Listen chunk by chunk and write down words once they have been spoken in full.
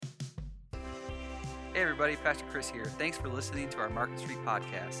Hey everybody, Pastor Chris here. Thanks for listening to our Market Street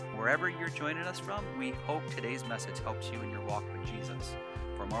podcast. Wherever you're joining us from, we hope today's message helps you in your walk with Jesus.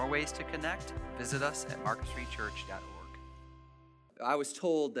 For more ways to connect, visit us at marketstreetchurch.org. I was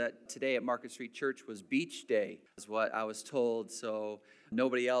told that today at Market Street Church was Beach Day, is what I was told. So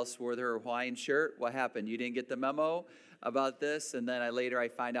nobody else wore their Hawaiian shirt. What happened? You didn't get the memo about this? And then I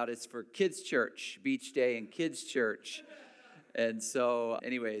find out it's for Kids Church, Beach Day and Kids Church. And so,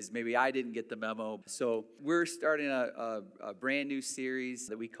 anyways, maybe I didn't get the memo. So we're starting a brand new series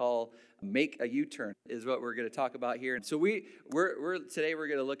that we call Make a U-Turn, is what we're going to talk about here. And so today we're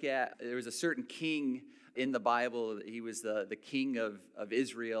going to look at, there was a certain king in the Bible. He was the king of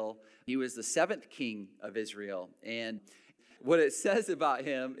Israel. He was the seventh king of Israel. And what it says about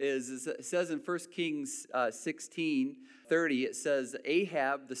him is it says in 1 Kings 16:30, it says,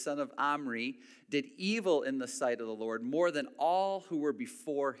 Ahab, the son of Omri, did evil in the sight of the Lord more than all who were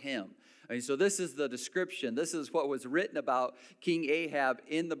before him. I mean, so this is the description. This is what was written about King Ahab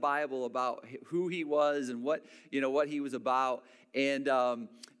in the Bible, about who he was and what he was about. And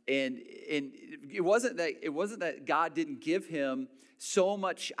it wasn't that God didn't give him so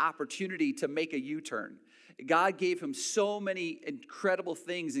much opportunity to make a U-turn. God gave him so many incredible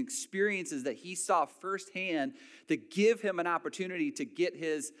things and experiences that he saw firsthand to give him an opportunity to get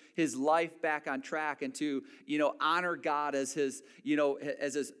his life back on track and to, honor God as his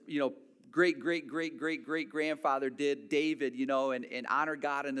great grandfather did, David, and honor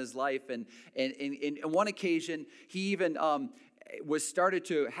God in his life. And on one occasion, he even was started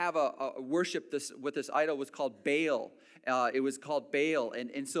to have a worship with this idol was called Baal. It was called Baal,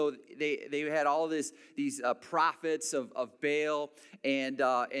 and so they had all these prophets of Baal, and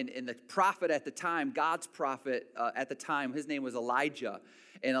the prophet at the time, God's prophet at the time, his name was Elijah,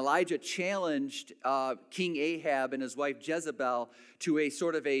 and Elijah challenged King Ahab and his wife Jezebel to a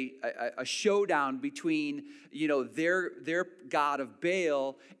sort of a showdown between their God of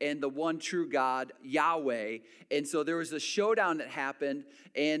Baal and the one true God Yahweh. And so there was a showdown that happened,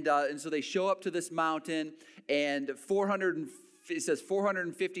 and so they show up to this mountain, and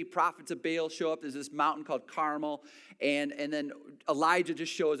 450 prophets of Baal show up. There's this mountain called Carmel, and then Elijah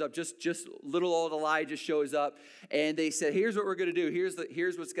just shows up. Just little old Elijah shows up, and they said, "Here's what we're going to do. Here's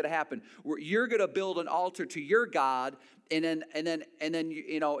what's going to happen. You're going to build an altar to your God, and then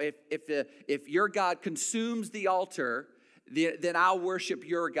if your God consumes the altar, then I'll worship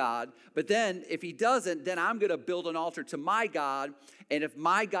your God. But then if he doesn't, then I'm going to build an altar to my God. And if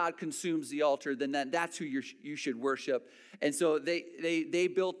my God consumes the altar, then that's who you should worship." And so they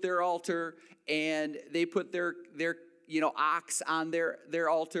built their altar, and they put their ox on their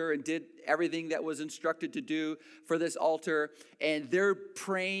altar and did everything that was instructed to do for this altar. And they're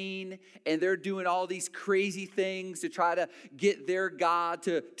praying, and they're doing all these crazy things to try to get their God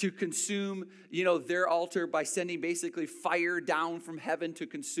to consume, their altar by sending basically fire down from heaven to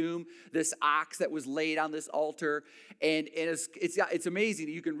consume this ox that was laid on this altar. And it's amazing.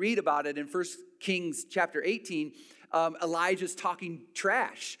 You can read about it in 1 Kings chapter 18. Elijah's talking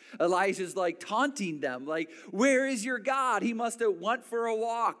trash. Elijah's like taunting them, like, "Where is your God? He must have went for a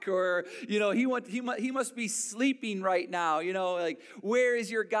walk, or he must be sleeping right now. Like, where is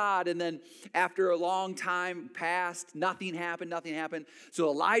your God?" And then after a long time passed, nothing happened. So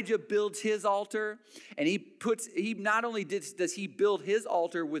Elijah builds his altar, and he not only does he build his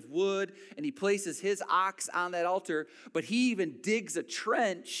altar with wood, and he places his ox on that altar, but he even digs a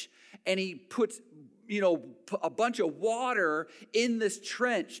trench, and he puts a bunch of water in this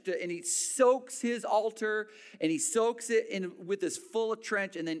trench, and he soaks his altar, and he soaks it in with this full of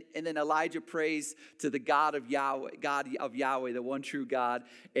trench, and then Elijah prays to the God of Yahweh, the one true God,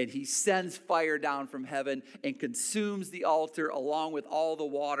 and he sends fire down from heaven and consumes the altar along with all the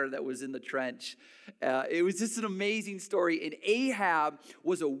water that was in the trench. It was just an amazing story, and Ahab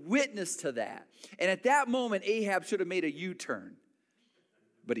was a witness to that. And at that moment, Ahab should have made a U-turn,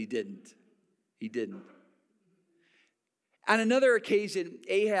 but he didn't. On another occasion,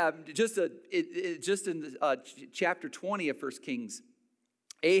 Ahab, just in chapter 20 of 1 Kings,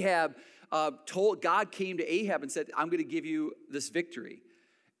 Ahab God came to Ahab and said, "I'm going to give you this victory.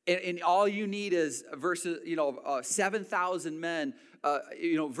 And all you need is 7,000 men,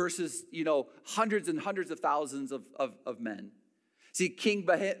 versus, hundreds and hundreds of thousands of men." See, King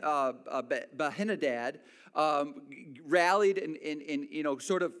Benhadad rallied and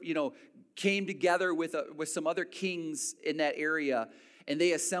came together with some other kings in that area, and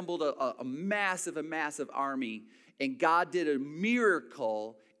they assembled a massive army. And God did a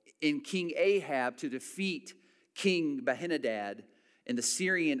miracle in King Ahab to defeat King Benhadad. and the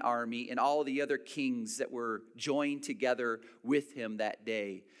Syrian army and all the other kings that were joined together with him that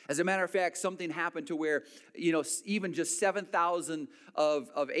day. As a matter of fact, something happened to where, even just 7,000 of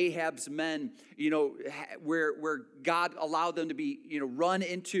Ahab's men, where God allowed them to be, run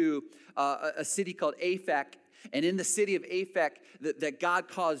into a city called Aphek. And in the city of Aphek, that God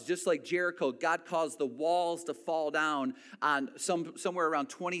caused, just like Jericho, God caused the walls to fall down on somewhere around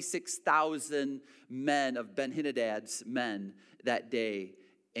 26,000 men of Ben-Hadad's men that day.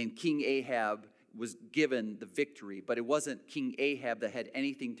 And King Ahab was given the victory. But it wasn't King Ahab that had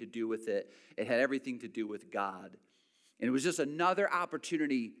anything to do with it. It had everything to do with God. And it was just another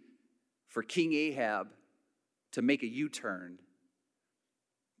opportunity for King Ahab to make a U-turn.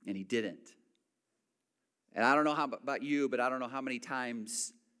 And he didn't. And I don't know how about you, but I don't know how many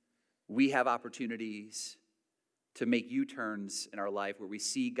times we have opportunities to make U-turns in our life where we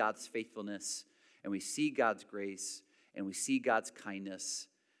see God's faithfulness and we see God's grace and we see God's kindness.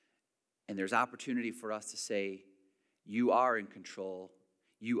 And there's opportunity for us to say, you are in control.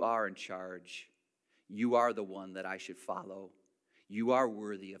 You are in charge. You are the one that I should follow. You are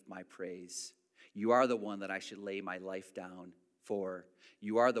worthy of my praise. You are the one that I should lay my life down for.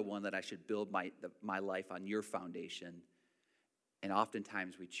 You are the one that I should build my life on your foundation. And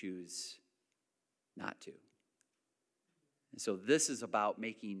oftentimes we choose not to. And so this is about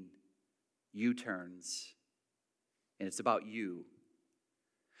making U-turns. And it's about you.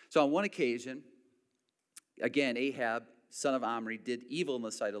 So on one occasion, again, Ahab, son of Omri, did evil in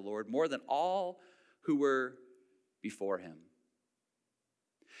the sight of the Lord more than all who were before him.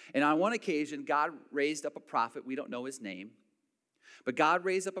 And on one occasion, God raised up a prophet. We don't know his name. But God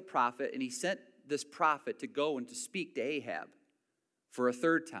raised up a prophet, and he sent this prophet to go and to speak to Ahab for a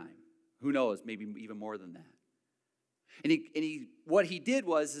third time. Who knows, maybe even more than that. And what he did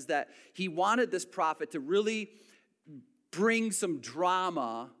is that he wanted this prophet to really bring some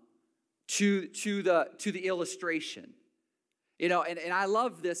drama to the illustration. And I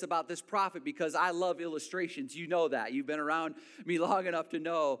love this about this prophet because I love illustrations. You know that. You've been around me long enough to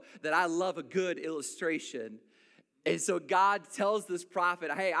know that I love a good illustration. And so God tells this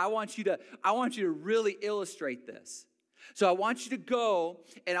prophet, hey, I want you to really illustrate this. So I want you to go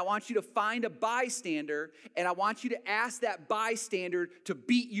and I want you to find a bystander and I want you to ask that bystander to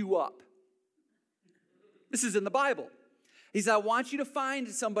beat you up. This is in the Bible. He said, I want you to find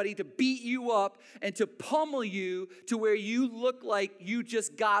somebody to beat you up and to pummel you to where you look like you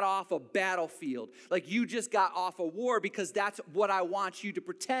just got off a battlefield, like you just got off a war, because that's what I want you to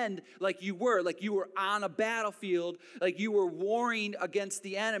pretend like you were on a battlefield, like you were warring against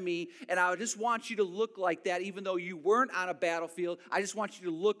the enemy, and I just want you to look like that even though you weren't on a battlefield. I just want you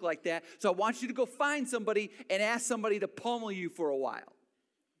to look like that. So I want you to go find somebody and ask somebody to pummel you for a while.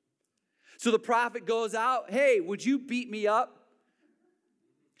 So the prophet goes out, hey, would you beat me up?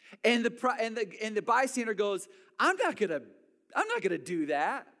 And the bystander goes, I'm not gonna do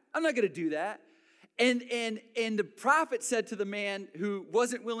that. I'm not gonna do that. And the prophet said to the man who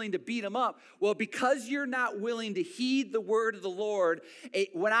wasn't willing to beat him up, well, because you're not willing to heed the word of the Lord,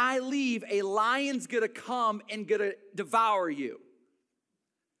 when I leave, a lion's gonna come and gonna devour you.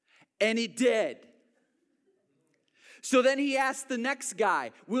 And he did. So then he asked the next guy,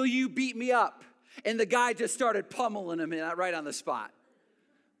 will you beat me up? And the guy just started pummeling him right on the spot.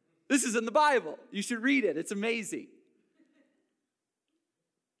 This is in the Bible. You should read it. It's amazing.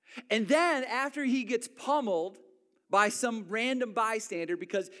 And then after he gets pummeled by some random bystander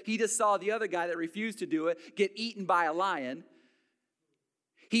because he just saw the other guy that refused to do it get eaten by a lion,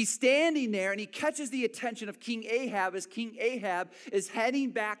 he's standing there and he catches the attention of King Ahab as King Ahab is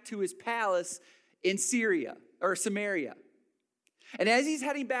heading back to his palace in Syria. Or Samaria. And as he's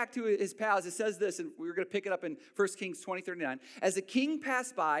heading back to his palace, it says this, and we're going to pick it up in 1 Kings 20:39. As the king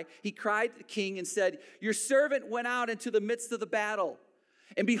passed by, he cried to the king and said, your servant went out into the midst of the battle.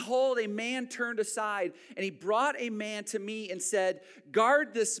 And behold, a man turned aside, and he brought a man to me and said,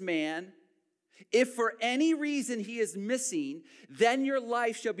 guard this man. If for any reason he is missing, then your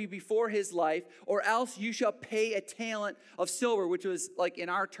life shall be before his life, or else you shall pay a talent of silver, which was like in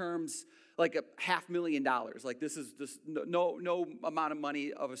our terms, like $500,000. Like this no amount of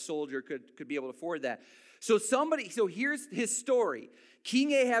money of a soldier could be able to afford that. So here's his story.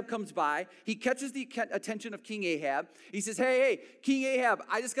 King Ahab comes by. He catches the attention of King Ahab. He says, hey, King Ahab,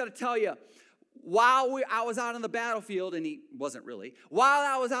 I just got to tell you, while I was out on the battlefield, and he wasn't really, while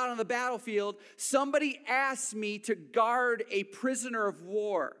I was out on the battlefield, somebody asked me to guard a prisoner of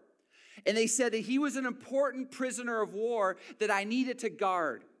war. And they said that he was an important prisoner of war that I needed to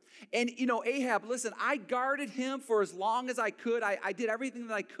guard. And, Ahab, listen, I guarded him for as long as I could. I did everything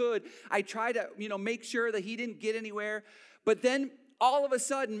that I could. I tried to, make sure that he didn't get anywhere. But then all of a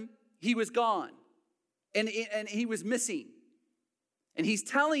sudden, he was gone. And he was missing. And he's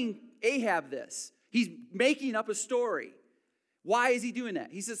telling Ahab this. He's making up a story. Why is he doing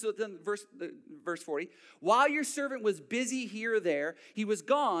that? He says, so then verse 40, while your servant was busy here or there, he was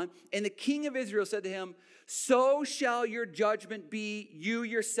gone, and the king of Israel said to him, so shall your judgment be, you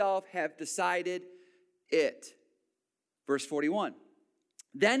yourself have decided it. Verse 41.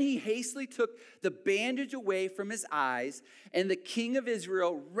 Then he hastily took the bandage away from his eyes, and the king of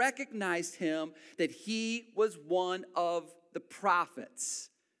Israel recognized him that he was one of the prophets.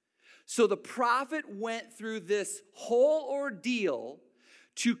 So the prophet went through this whole ordeal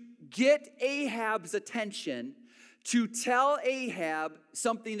to get Ahab's attention, to tell Ahab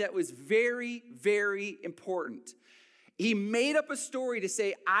something that was very, very important. He made up a story to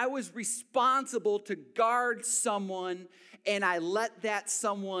say, I was responsible to guard someone, and I let that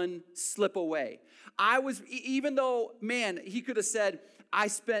someone slip away. Even though, man, he could have said, I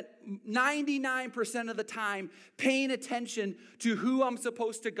spent 99% of the time paying attention to who I'm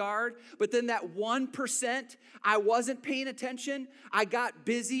supposed to guard, but then that 1%, I wasn't paying attention. I got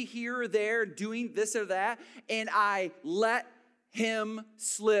busy here or there doing this or that, and I let him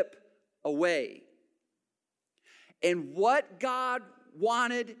slip away. And what God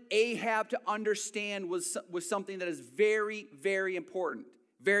wanted Ahab to understand was something that is very, very important.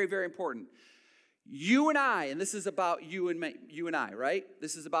 Very, very important. You and I, and this is about you and I, right?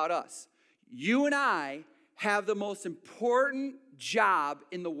 This is about us. You and I have the most important job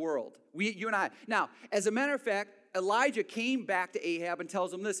in the world. You and I. Now, as a matter of fact, Elijah came back to Ahab and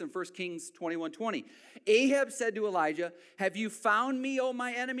tells him this in 1 Kings 21:20. Ahab said to Elijah, have you found me, O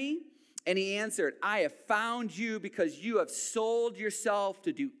my enemy? And he answered, I have found you because you have sold yourself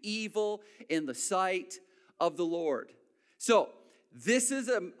to do evil in the sight of the Lord. So, this is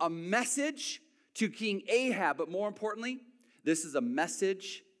a message to King Ahab, but more importantly, this is a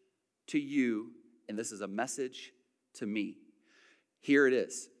message to you, and this is a message to me. Here it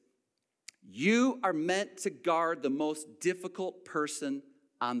is. You are meant to guard the most difficult person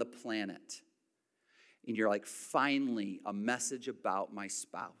on the planet. And you're like, finally, a message about my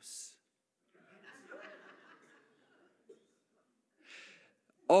spouse.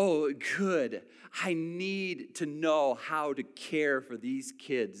 Oh, good. I need to know how to care for these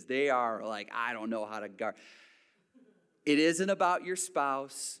kids. They are like, I don't know how to guard. It isn't about your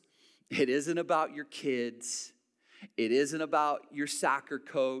spouse. It isn't about your kids. It isn't about your soccer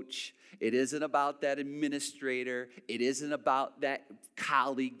coach. It isn't about that administrator. It isn't about that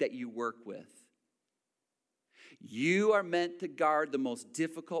colleague that you work with. You are meant to guard the most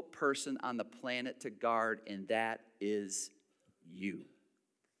difficult person on the planet to guard, and that is you.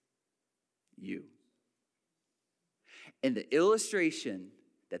 You. And the illustration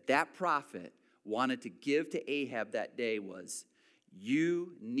that prophet wanted to give to Ahab that day was,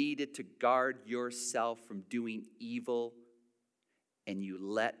 you needed to guard yourself from doing evil, and you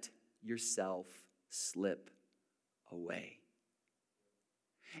let yourself slip away.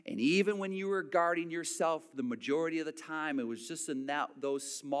 And even when you were guarding yourself, the majority of the time, it was just in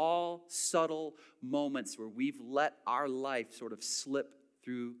those small, subtle moments where we've let our life sort of slip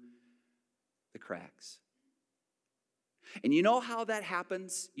through the cracks. And you know how that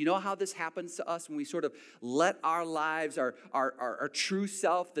happens? You know how this happens to us when we sort of let our lives, our true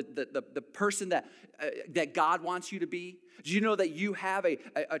self, the person that God wants you to be? Do you know that you have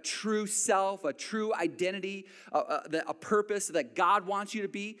a true self, a true identity, a purpose that God wants you to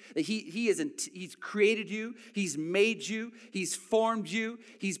be? That He's created you, He's made you, He's formed you,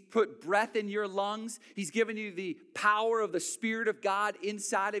 He's put breath in your lungs, He's given you the power of the Spirit of God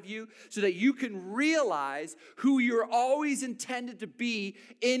inside of you so that you can realize who you're always intended to be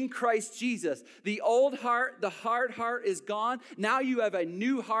in Christ Jesus. The old heart, the hard heart is gone. Now you have a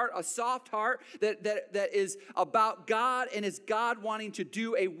new heart, a soft heart that is about God, and is God wanting to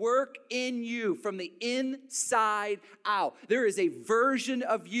do a work in you from the inside out. There is a version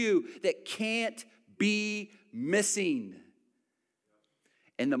of you that can't be missing.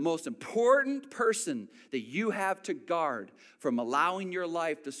 And the most important person that you have to guard from allowing your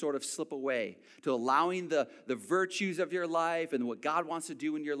life to sort of slip away, to allowing the virtues of your life and what God wants to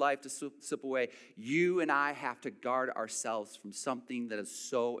do in your life to slip away, you and I have to guard ourselves from something that is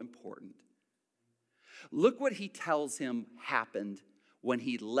so important. Look what he tells him happened when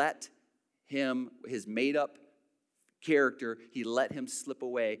he let his made-up character, he let him slip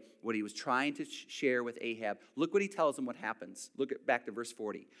away what he was trying to share with Ahab. Look what he tells him what happens. Back to verse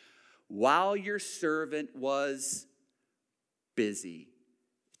 40. While your servant was busy.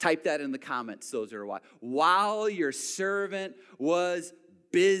 Type that in the comments, those are why. While your servant was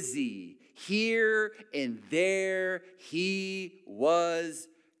busy, here and there he was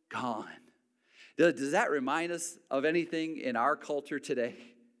gone. Does that remind us of anything in our culture today?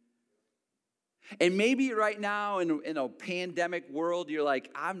 And maybe right now in a pandemic world, you're like,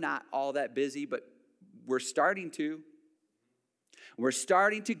 I'm not all that busy, but we're starting to. We're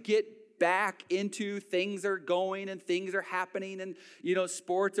starting to get back into things are going and things are happening, and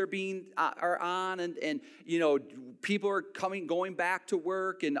sports are on, and people are going back to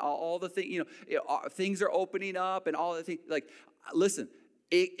work, and all the things, things are opening up, and all the things. Like, listen,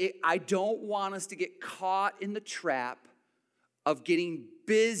 I don't want us to get caught in the trap of getting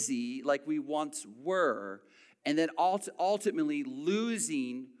busy like we once were, and then ultimately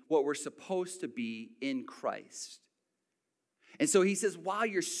losing what we're supposed to be in Christ. And so he says, while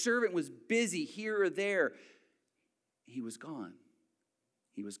your servant was busy here or there, he was gone.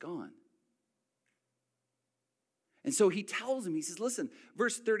 He was gone. And so he tells him, he says, listen,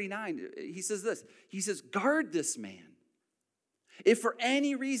 verse 39, he says this. He says, guard this man. If for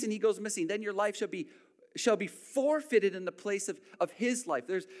any reason he goes missing, then your life shall be forfeited in the place of his life.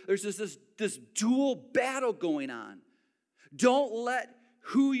 There's this dual battle going on. Don't let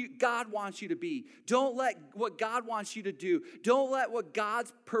God wants you to be. Don't let what God wants you to do. Don't let what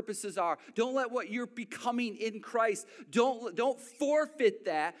God's purposes are. Don't let what you're becoming in Christ. Don't forfeit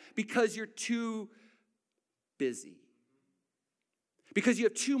that because you're too busy. Because you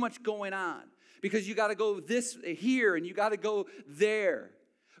have too much going on. Because you got to go here and you got to go there.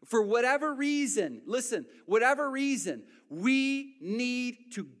 For whatever reason, listen, whatever reason, we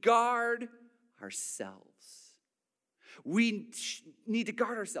need to guard ourselves. We need to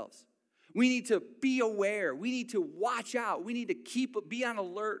guard ourselves. We need to be aware. We need to watch out. We need to be on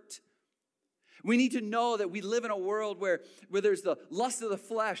alert. We need to know that we live in a world where there's the lust of the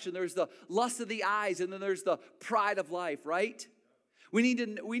flesh, and there's the lust of the eyes, and then there's the pride of life, right? We need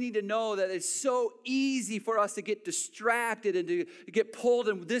to know that it's so easy for us to get distracted and to get pulled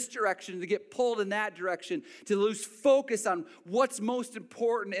in this direction, to get pulled in that direction, to lose focus on what's most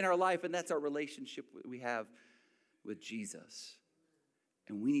important in our life, and that's our relationship we have with Jesus.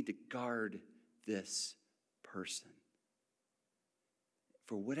 And we need to guard this person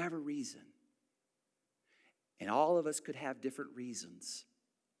for whatever reason. And all of us could have different reasons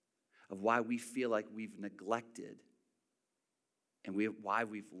of why we feel like we've neglected and why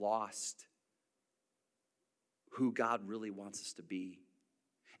we've lost who God really wants us to be.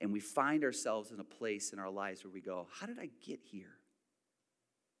 And we find ourselves in a place in our lives where we go, how did I get here?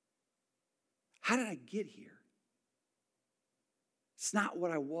 How did I get here? It's not what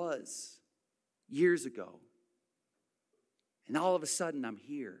I was years ago. And all of a sudden, I'm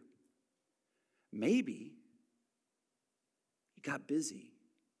here. Maybe you got busy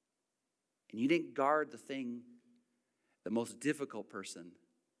and you didn't guard the most difficult person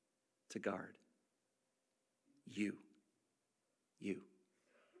to guard. You.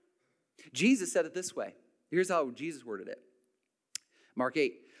 Jesus said it this way. Here's how Jesus worded it. Mark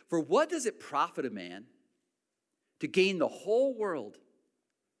 8. For what does it profit a man to gain the whole world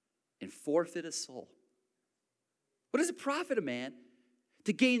and forfeit his soul? What does it profit a man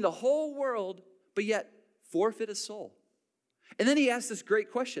to gain the whole world but yet forfeit his soul? And then he asks this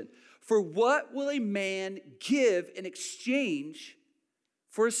great question. For what will a man give in exchange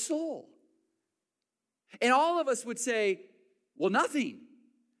for his soul? And all of us would say, well, nothing.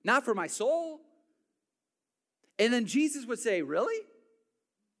 Not for my soul. And then Jesus would say, really?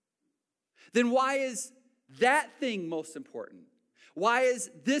 Then why is that thing most important? Why is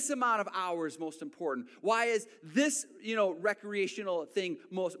this amount of hours most important? Why is this, recreational thing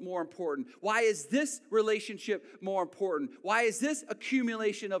more important? Why is this relationship more important? Why is this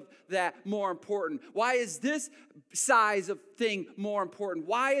accumulation of that more important? Why is this size of thing more important?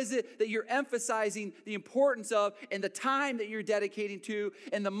 Why is it that you're emphasizing the importance of and the time that you're dedicating to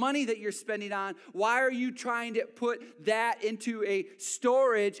and the money that you're spending on? Why are you trying to put that into a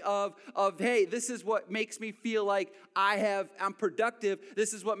storage of hey, this is what makes me feel like I'm productive.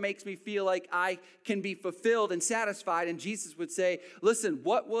 This is what makes me feel like I can be fulfilled and satisfied. And Jesus would say, listen,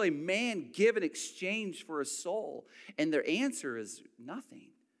 what will a man give in exchange for a soul? And their answer is nothing.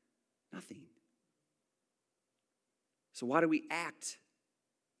 Nothing. So why do we act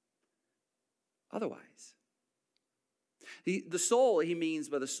otherwise? The soul, he means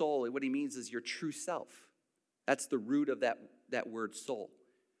by the soul, what he means is your true self. That's the root of that word soul.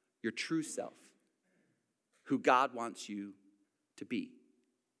 Your true self. Who God wants you to be.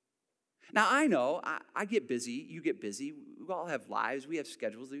 Now, I know, I get busy, you get busy, we all have lives, we have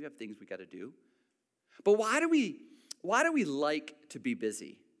schedules, we have things we got to do. But why do we like to be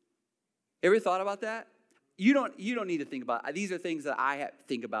busy? Ever thought about that? you don't need to think about. These are things that I have to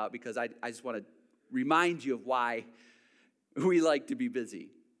think about because I just want to remind you of why we like to be busy.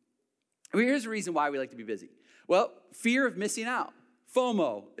 I mean, here's the reason why we like to be busy. Well, fear of missing out.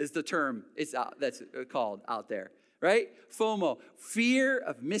 FOMO is the term that's called out there, right? FOMO, fear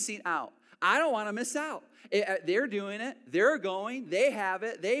of missing out. I don't want to miss out. They're doing it. They're going. They have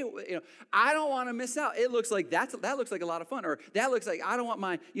it. I don't want to miss out. It looks like that looks like a lot of fun. Or that looks like I don't want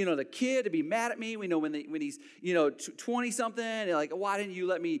my, the kid to be mad at me. We know when he's, 20 something. And like, why didn't you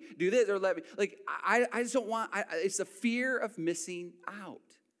let me do this or let me? Like, I just don't want. It's the fear of missing out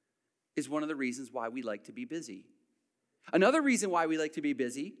is one of the reasons why we like to be busy. Another reason why we like to be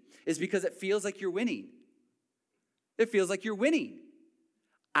busy is because it feels like you're winning. It feels like you're winning.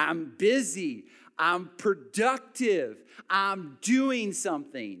 I'm busy. I'm productive. I'm doing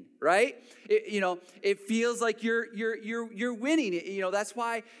something, right? It feels like you're winning. That's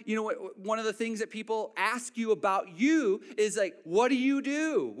why, one of the things that people ask you about you is like, what do you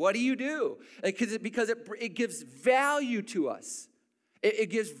do? What do you do? Because it gives value to us.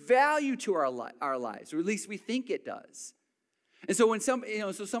 It gives value to our lives, or at least we think it does. And so when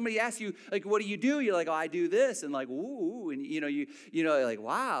somebody asks you, like, what do you do? You're like, oh, I do this. And like, ooh, and you're like,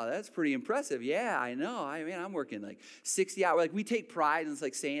 wow, that's pretty impressive. Yeah, I know. I'm working like 60 hours. Like, we take pride in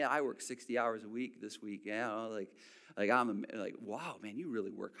like saying I work 60 hours a week this week. Like I'm like, wow, man, you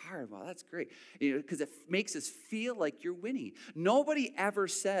really work hard. Wow, that's great. Because it makes us feel like you're winning. Nobody ever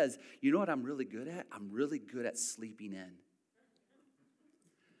says, you know what I'm really good at? I'm really good at sleeping in.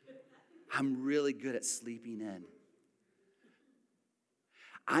 I'm really good at sleeping in.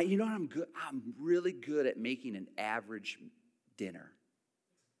 You know what I'm good? I'm really good at making an average dinner.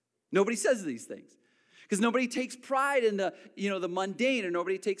 Nobody says these things because nobody takes pride in the mundane, or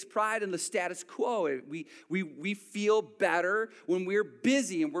nobody takes pride in the status quo. We feel better when we're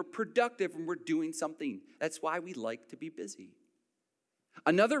busy and we're productive and we're doing something. That's why we like to be busy.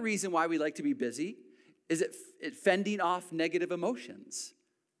 Another reason why we like to be busy is it fending off negative emotions.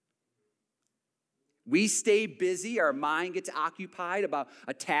 We stay busy, our mind gets occupied about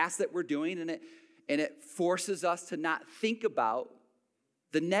a task that we're doing, and it forces us to not think about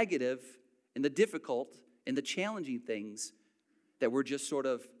the negative and the difficult and the challenging things that we're just sort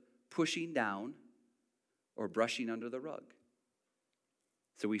of pushing down or brushing under the rug.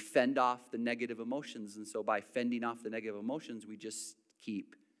 So we fend off the negative emotions, and so by fending off the negative emotions, we just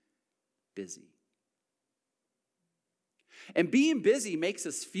keep busy. And being busy makes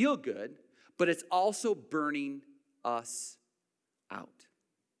us feel good, but it's also burning us out.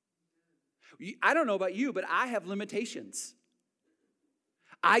 I don't know about you, but I have limitations.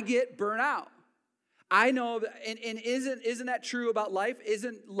 I get burnt out. I know, and isn't that true about life?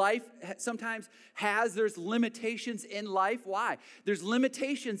 Isn't life sometimes there's limitations in life? Why? There's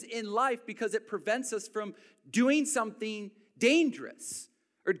limitations in life because it prevents us from doing something dangerous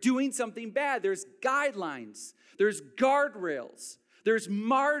or doing something bad. There's guidelines. There's guardrails. There's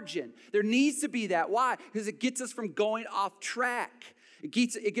margin. There needs to be that. Why? Because it gets us from going off track. It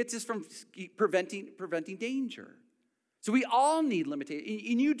gets us from preventing danger. So we all need limitations.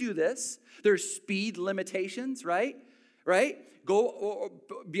 And you do this. There's speed limitations, right? Go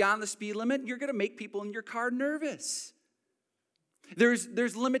beyond the speed limit, you're going to make people in your car nervous.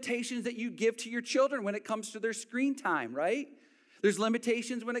 There's limitations that you give to your children when it comes to their screen time, right? There's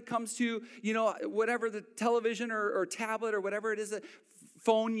limitations when it comes to, whatever the television or tablet or whatever it is,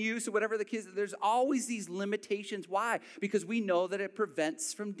 phone use or whatever the kids, there's always these limitations. Why? Because we know that it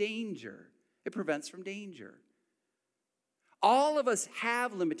prevents from danger. It prevents from danger. All of us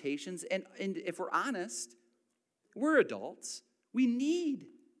have limitations, and if we're honest, we're adults. We need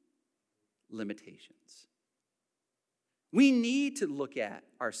limitations. We need to look at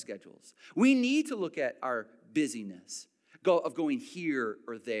our schedules. We need to look at our busyness of going here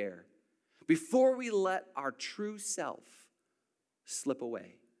or there before we let our true self slip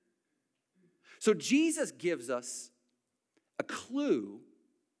away. So Jesus gives us a clue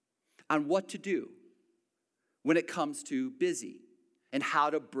on what to do when it comes to busy and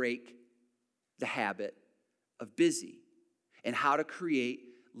how to break the habit of busy and how to create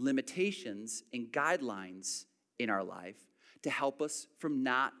limitations and guidelines in our life to help us from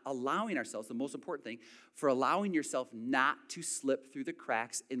not allowing ourselves, the most important thing, for allowing yourself not to slip through the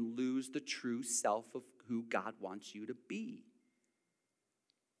cracks and lose the true self of who God wants you to be.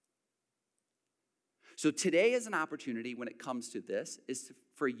 So today is an opportunity when it comes to this,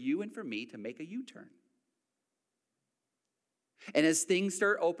 for you and for me to make a U-turn. And as things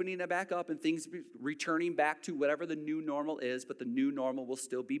start opening it back up and things returning back to whatever the new normal is, but the new normal will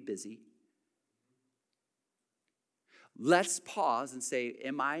still be busy, let's pause and say,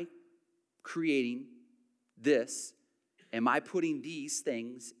 am I creating am I putting these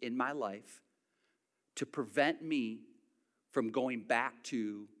things in my life to prevent me from going back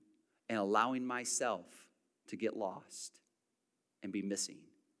to and allowing myself to get lost and be missing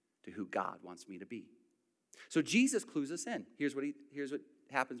to who God wants me to be? So Jesus clues us in. Here's what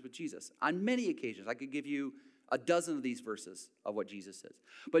happens with Jesus. On many occasions, I could give you a dozen of these verses of what Jesus says.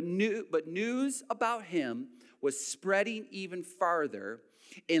 But news about him was spreading even farther,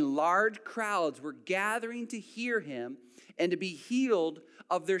 and large crowds were gathering to hear him and to be healed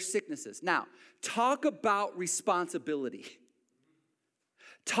of their sicknesses. Now, talk about responsibility.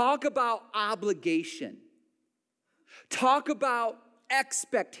 Talk about obligation. Talk about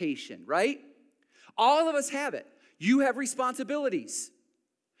expectation, right? All of us have it. You have responsibilities.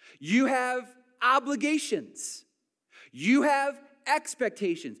 You have obligations. You have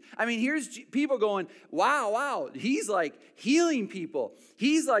expectations. I mean, here's people going, wow, he's like healing people.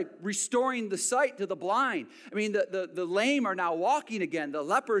 He's like restoring the sight to the blind. I mean, the lame are now walking again. The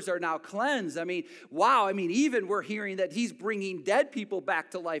lepers are now cleansed. I mean, wow. I mean, even we're hearing that he's bringing dead people back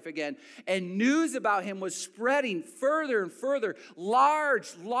to life again. And news about him was spreading further and further.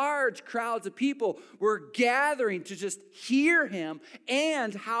 Large crowds of people were gathering to just hear him.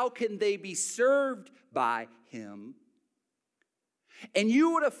 And how can they be served by him? And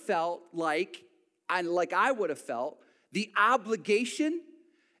you would have felt like I would have felt, the obligation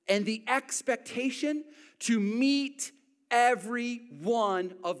and the expectation to meet every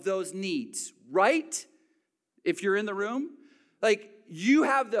one of those needs, right? If you're in the room, like you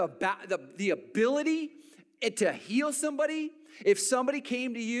have the ability to heal somebody. If somebody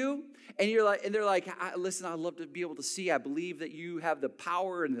came to you and they're like, listen, I'd love to be able to see. I believe that you have the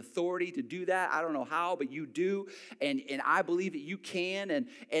power and authority to do that. I don't know how, but you do. And I believe that you can.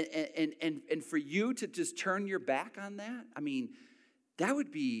 And for you to just turn your back on that, I mean, that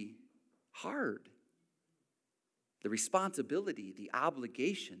would be hard. The responsibility, the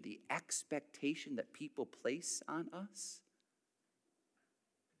obligation, the expectation that people place on us,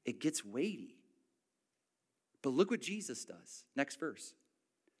 it gets weighty. But look what Jesus does. Next verse.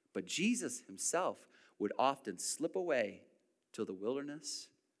 But Jesus himself would often slip away to the wilderness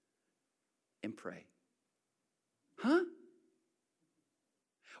and pray. Huh?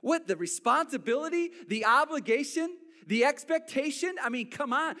 What, the responsibility, the obligation, the expectation? I mean,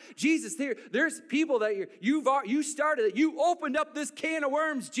 come on. Jesus, there's people that you started it. You opened up this can of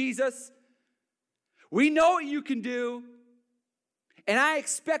worms, Jesus. We know what you can do. And I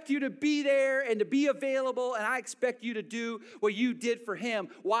expect you to be there and to be available, and I expect you to do what you did for him.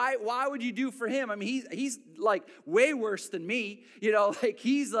 Why would you do for him? I mean, he's like way worse than me. You know, like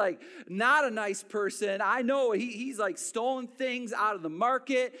he's like not a nice person. I know he's like stolen things out of the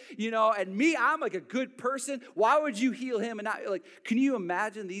market, you know, and me, I'm like a good person. Why would you heal him? And not like, can you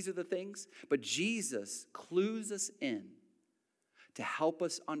imagine these are the things? But Jesus clues us in to help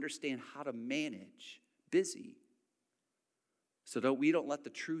us understand how to manage busy, so that we don't let the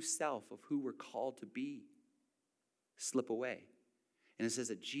true self of who we're called to be slip away. And it says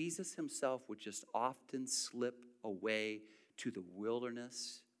that Jesus himself would just often slip away to the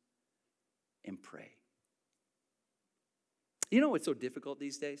wilderness and pray. You know what's so difficult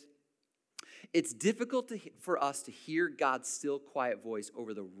these days? It's difficult for us to hear God's still quiet voice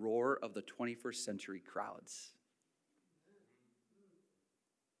over the roar of the 21st century crowds.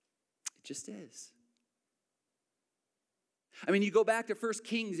 It just is. I mean, you go back to 1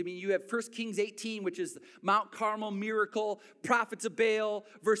 Kings. I mean, you have 1 Kings 18, which is Mount Carmel miracle, prophets of Baal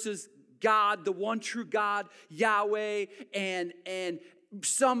versus God, the one true God, Yahweh, and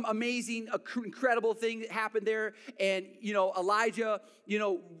some amazing, incredible thing that happened there. And, you know, Elijah, you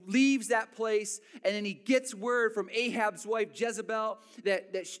know, leaves that place, and then he gets word from Ahab's wife, Jezebel,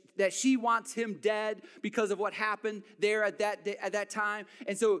 that she wants him dead because of what happened there at that time.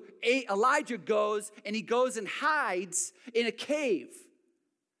 And so Elijah goes, and he goes and hides in a cave.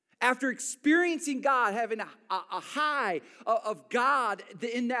 After experiencing God, having a high of God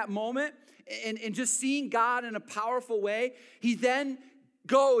in that moment, and just seeing God in a powerful way, he then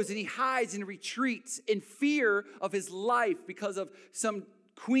goes and he hides and retreats in fear of his life because of some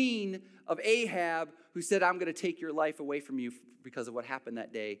queen of Ahab who said, I'm going to take your life away from you because of what happened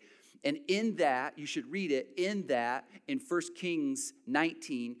that day. And in that, you should read it, in 1 Kings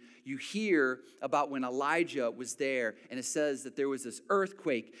 19, you hear about when Elijah was there, and it says that there was this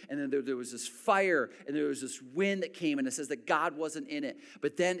earthquake, and then there was this fire, and there was this wind that came, and it says that God wasn't in it.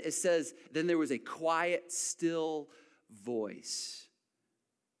 But then it says, then there was a quiet, still voice,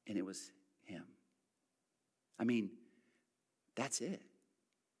 and it was him. I mean, that's it.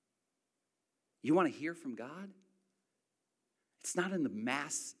 You want to hear from God? It's not in the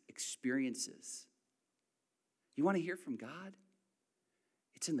mass experiences. You want to hear from God?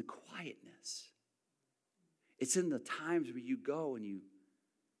 It's in the quietness. It's in the times where you go and you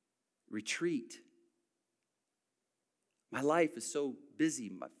retreat. My life is so busy.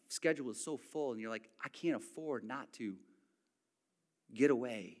 My schedule is so full. And you're like, I can't afford not to get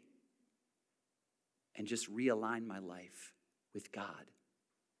away and just realign my life with God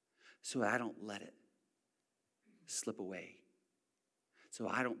so I don't let it slip away. So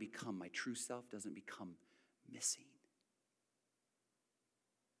I don't become, my true self doesn't become missing.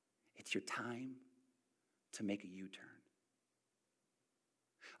 It's your time to make a U-turn.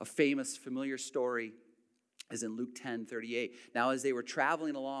 A famous, familiar story is in Luke 10:38. Now, as they were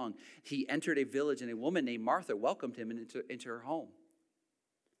traveling along, he entered a village, and a woman named Martha welcomed him into her home.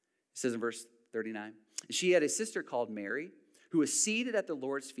 It says in verse 39, she had a sister called Mary, who was seated at the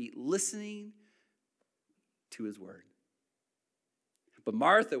Lord's feet, listening to his word. But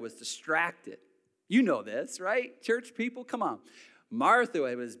Martha was distracted. You know this, right? Church people, come on. Martha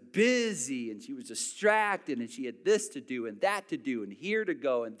was busy and she was distracted and she had this to do and that to do and here to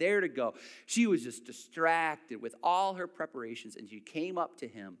go and there to go. She was just distracted with all her preparations, and she came up to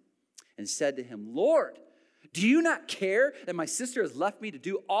him and said to him, Lord, do you not care that my sister has left me to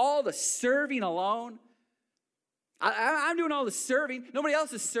do all the serving alone? I'm doing all the serving. Nobody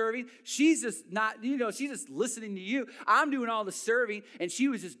else is serving. She's just not, she's just listening to you. I'm doing all the serving, and she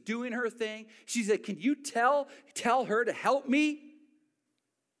was just doing her thing. She said, can you tell her to help me?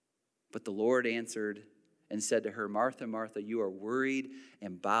 But the Lord answered and said to her, Martha, Martha, you are worried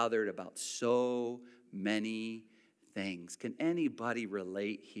and bothered about so many things. Can anybody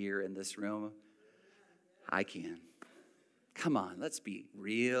relate here in this room? I can. Come on, let's be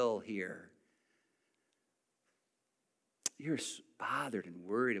real here. You're bothered and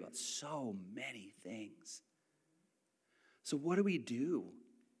worried about so many things. So what do we do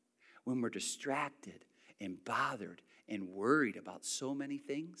when we're distracted and bothered and worried about so many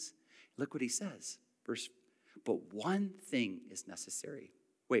things? Look what he says. But one thing is necessary.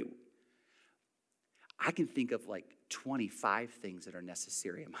 Wait, I can think of like 25 things that are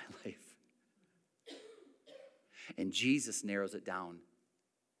necessary in my life. And Jesus narrows it down.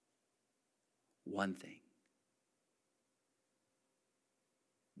 One thing.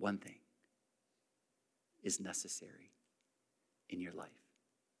 One thing is necessary in your life.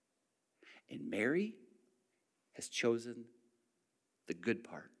 And Mary has chosen the good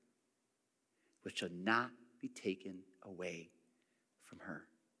part, which shall not be taken away from her.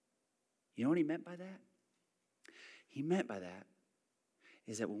 You know what he meant by that? He meant by that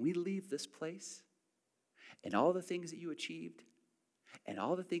is that when we leave this place and all the things that you achieved and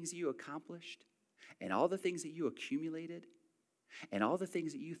all the things that you accomplished and all the things that you accumulated and all the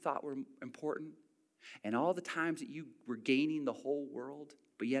things that you thought were important and all the times that you were gaining the whole world,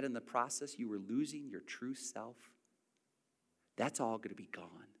 but yet in the process you were losing your true self, that's all going to be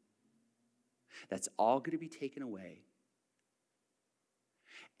gone. That's all going to be taken away.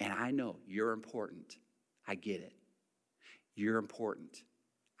 And I know you're important. I get it. You're important.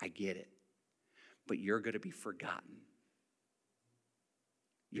 I get it. But you're going to be forgotten.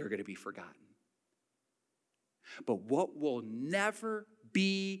 You're going to be forgotten. But what will never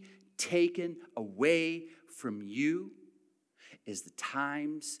be taken away from you is the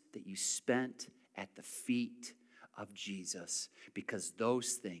times that you spent at the feet of Jesus, because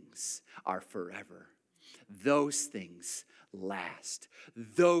those things are forever. Those things last.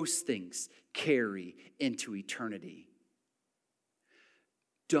 Those things carry into eternity.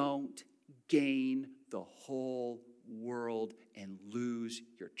 Don't gain the whole world and lose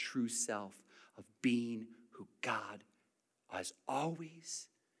your true self of being who God has always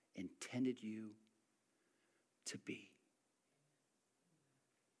intended you to be.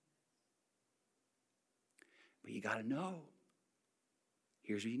 But you got to know.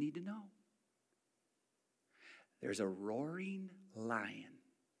 Here's what you need to know. There's a roaring lion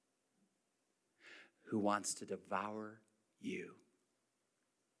who wants to devour you.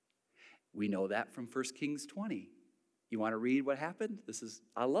 We know that from 1 Kings 20. You want to read what happened?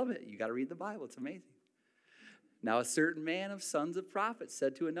 I love it. You got to read the Bible. It's amazing. Now a certain man of sons of prophets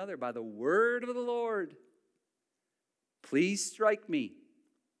said to another, by the word of the Lord, please strike me.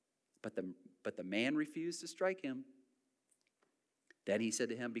 But the man refused to strike him. Then he said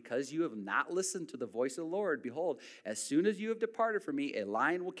to him, because you have not listened to the voice of the Lord, behold, as soon as you have departed from me, a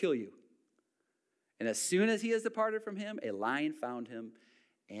lion will kill you. And as soon as he has departed from him, a lion found him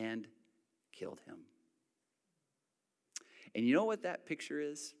and killed him. And you know what that picture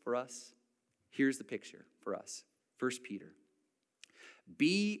is for us? Here's the picture for us. 1 Peter.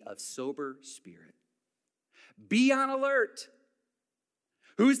 Be of sober spirit. Be on alert.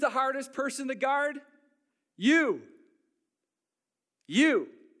 Who's the hardest person to guard? You.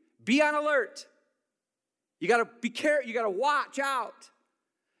 Be on alert. You got to be careful. You got to watch out.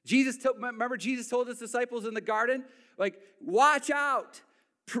 Remember Jesus told his disciples in the garden, like, watch out.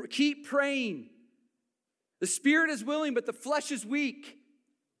 Keep praying. The spirit is willing, but the flesh is weak.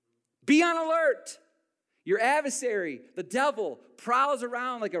 Be on alert. Your adversary, the devil, prowls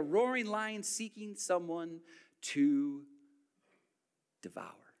around like a roaring lion seeking someone to devour.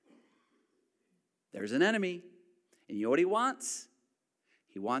 There's an enemy, and you know what he wants?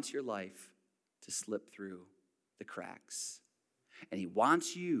 He wants your life to slip through the cracks. And he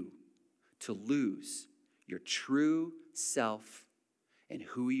wants you to lose your true self and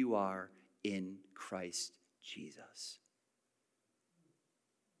who you are in Christ Jesus.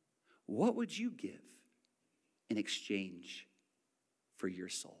 What would you give in exchange for your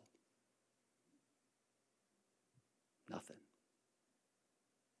soul? Nothing.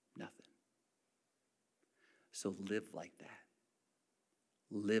 Nothing. So live like that.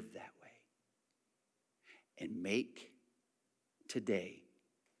 Live that way. And make today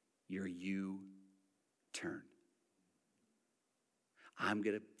your U-turn. I'm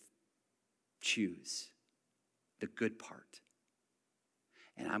going to choose the good part.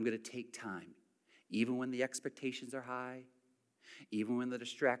 And I'm going to take time, even when the expectations are high, even when the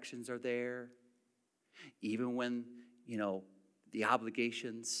distractions are there, even when, the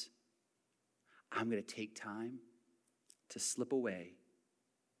obligations, I'm going to take time to slip away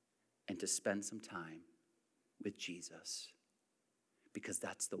and to spend some time with Jesus, because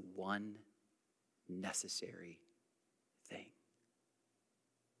that's the one necessary thing.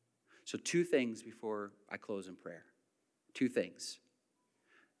 So 2 things before I close in prayer. 2 things.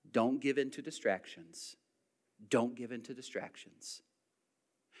 Don't give in to distractions. Don't give in to distractions.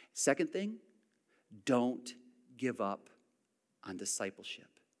 Second thing, don't give up on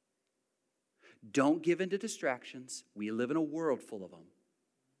discipleship. Don't give in to distractions. We live in a world full of them.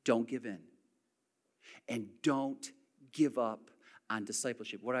 Don't give in. And don't give up on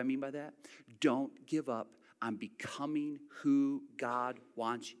discipleship. What do I mean by that? Don't give up on becoming who God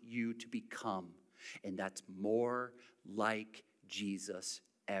wants you to become. And that's more like Jesus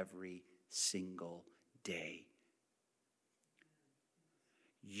every single day.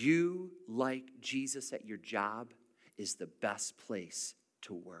 You, like Jesus at your job, is the best place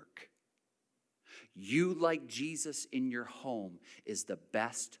to work. You, like Jesus in your home, is the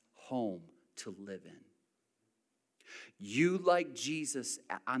best home to live in. You, like Jesus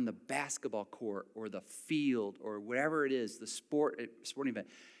on the basketball court or the field or whatever it is, the sporting event,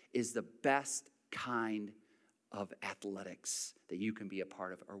 is the best kind of athletics that you can be a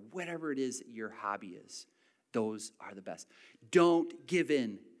part of, or whatever it is that your hobby is. Those are the best. Don't give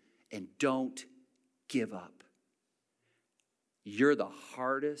in and don't give up. You're the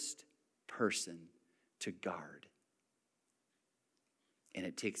hardest person to guard. And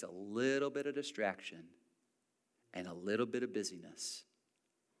it takes a little bit of distraction and a little bit of busyness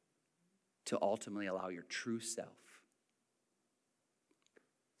to ultimately allow your true self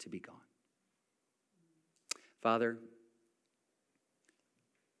to be gone. Father,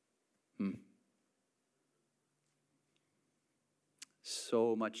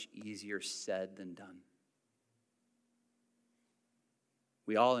 so much easier said than done.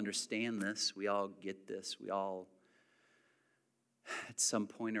 We all understand this. We all get this. We all, at some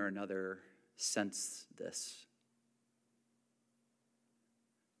point or another, sense this.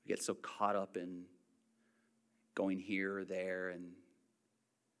 We get so caught up in going here or there, and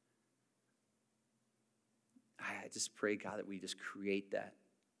I just pray, God, that we just create that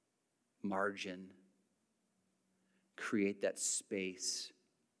margin, create that space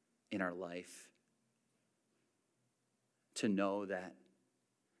in our life to know that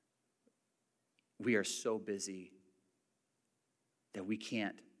we are so busy that we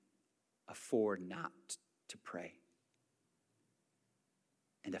can't afford not to pray.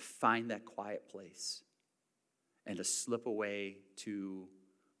 And to find that quiet place and to slip away to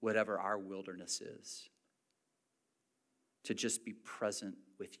whatever our wilderness is. To just be present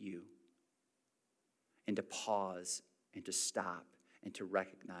with you. And to pause and to stop and to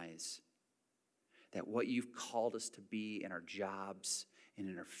recognize that what you've called us to be in our jobs and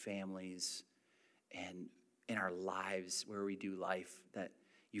in our families and in our lives where we do life, that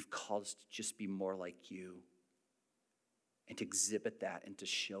you've called us to just be more like you. And to exhibit that and to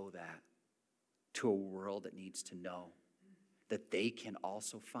show that to a world that needs to know that they can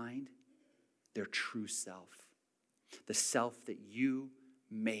also find their true self. The self that you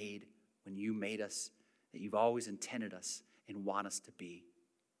made when you made us, that you've always intended us and want us to be.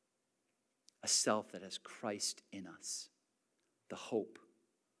 A self that has Christ in us, the hope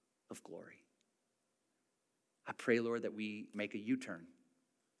of glory. I pray, Lord, that we make a U-turn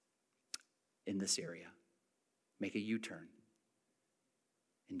in this area. Make a U-turn.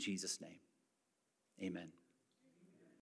 In Jesus' name, amen.